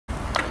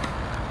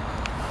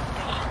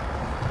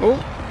Oh.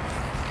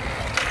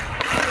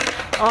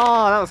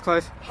 Oh, that was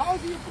close. How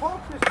do you park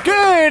this?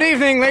 Good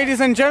evening, ladies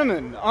and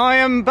gentlemen. I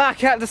am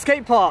back at the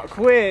skate park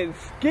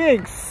with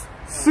Giggs,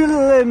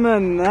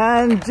 Suleiman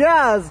and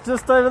Jazz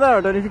just over there.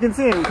 I don't know if you can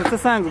see him because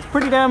this angle's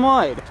pretty damn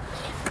wide.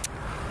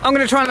 I'm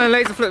going to try and learn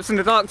laser flips in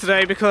the dark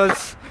today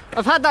because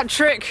I've had that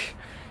trick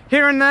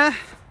here and there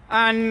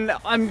and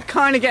I'm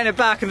kind of getting it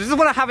back and I just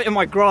want to have it in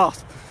my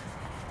grasp.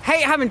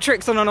 Hate having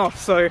tricks on and off,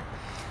 so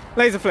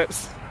laser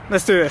flips.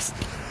 Let's do this.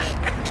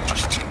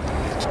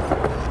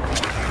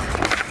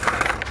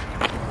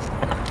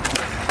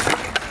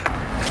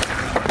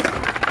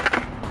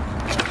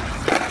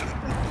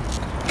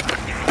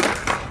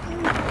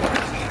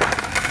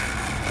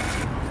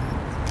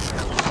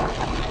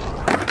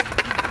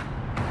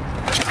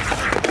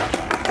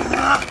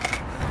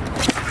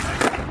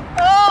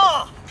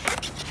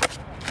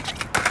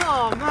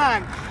 Oh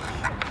man!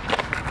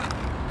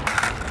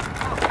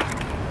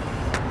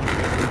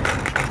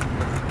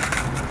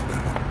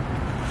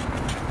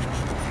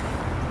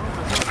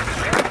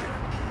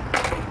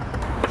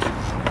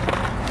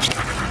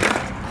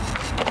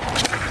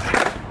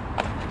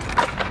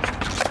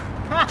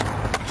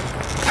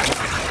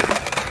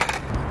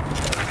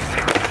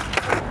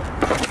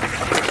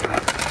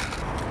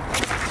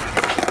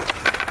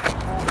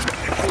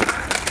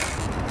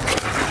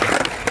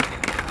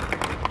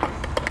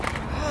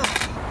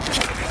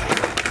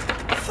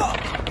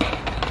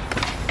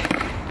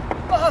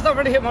 That's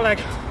already hit my leg.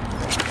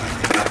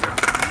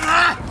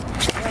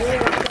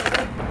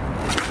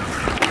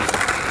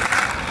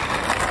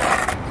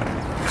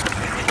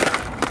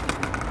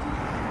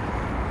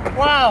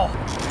 Wow.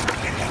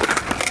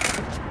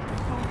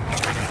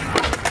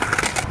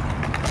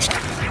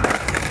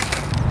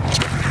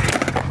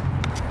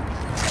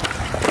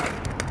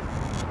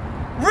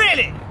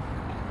 Really?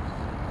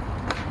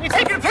 You're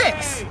taking a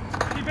piss?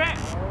 You bet.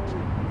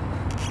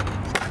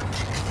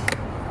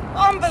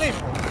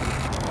 Unbelievable.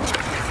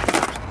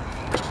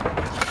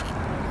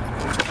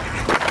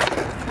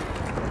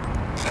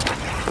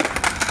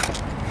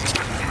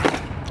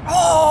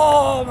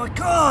 Oh my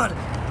god!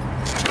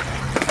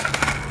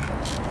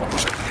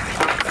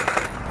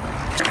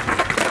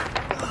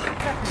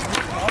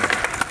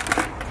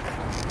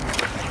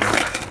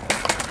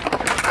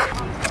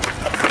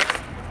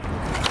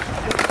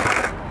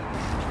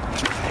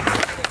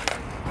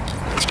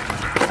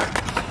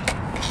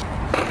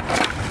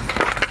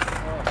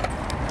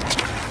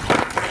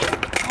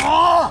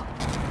 Oh!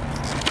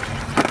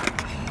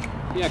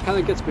 Yeah, it kind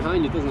of gets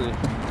behind you, doesn't it?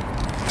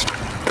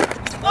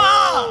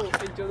 Oh!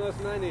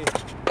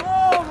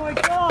 Oh my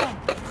god!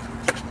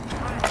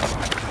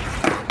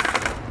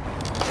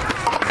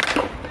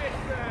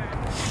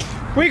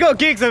 We got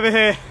Giggs over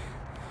here.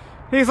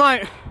 He's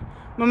like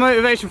my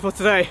motivation for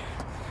today.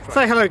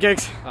 Say hello,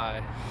 Giggs.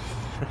 Hi.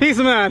 He's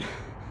the man.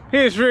 He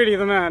is really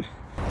the man.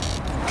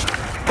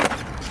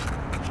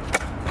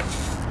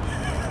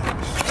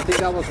 I think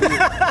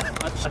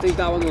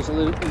that one was a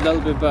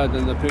little bit better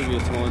than the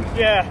previous one.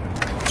 Yeah.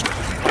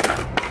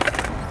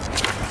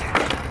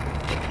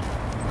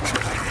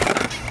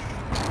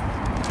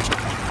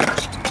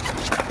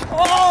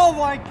 Oh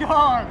my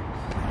god!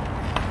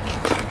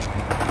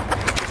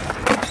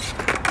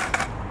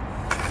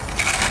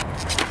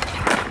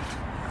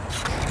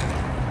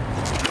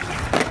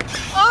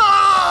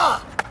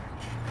 Ah!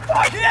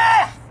 Fuck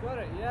yeah! Got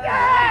it, yeah.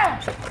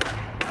 Yeah!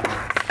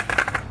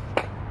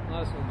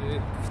 Nice one,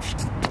 dude.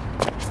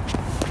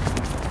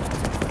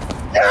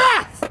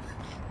 Yeah!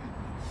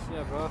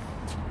 Yeah, bro.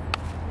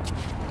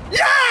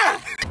 Yeah!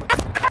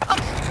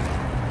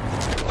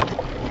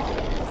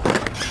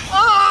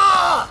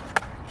 Ah!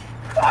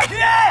 Fuck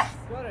yeah!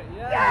 Got it,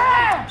 yeah.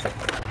 Yeah!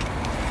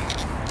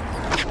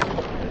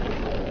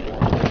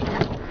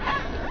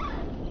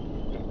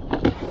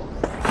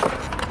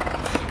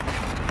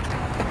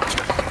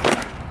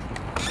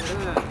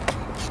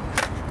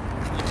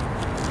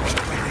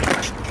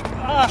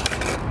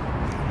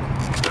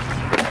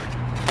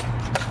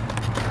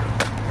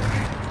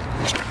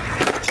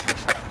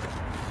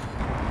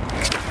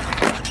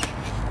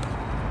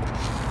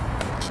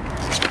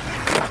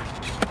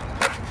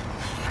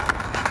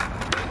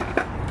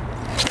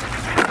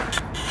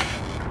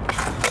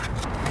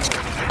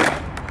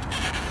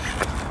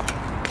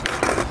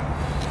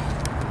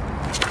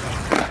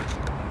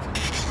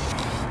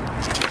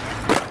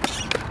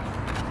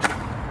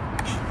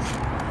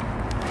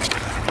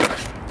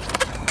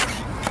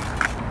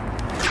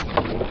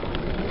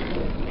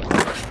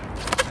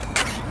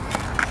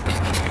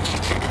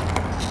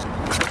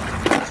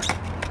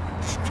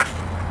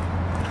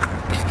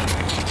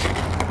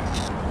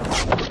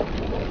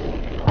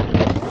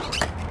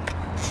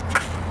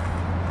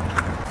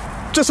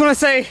 Just want to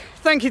say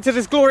thank you to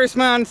this glorious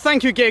man.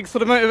 Thank you, Giggs, for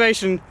the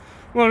motivation.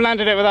 Wouldn't have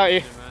landed it without you.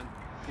 Yeah, man.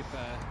 Keep,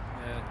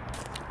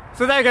 yeah.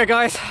 So there you go,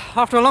 guys.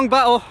 After a long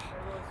battle,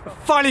 I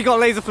finally got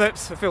laser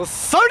flips. It feels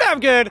so damn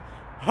good.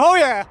 Oh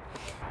yeah.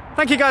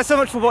 Thank you guys so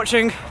much for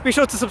watching. Be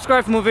sure to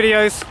subscribe for more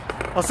videos.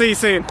 I'll see you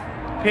soon.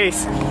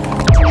 Peace.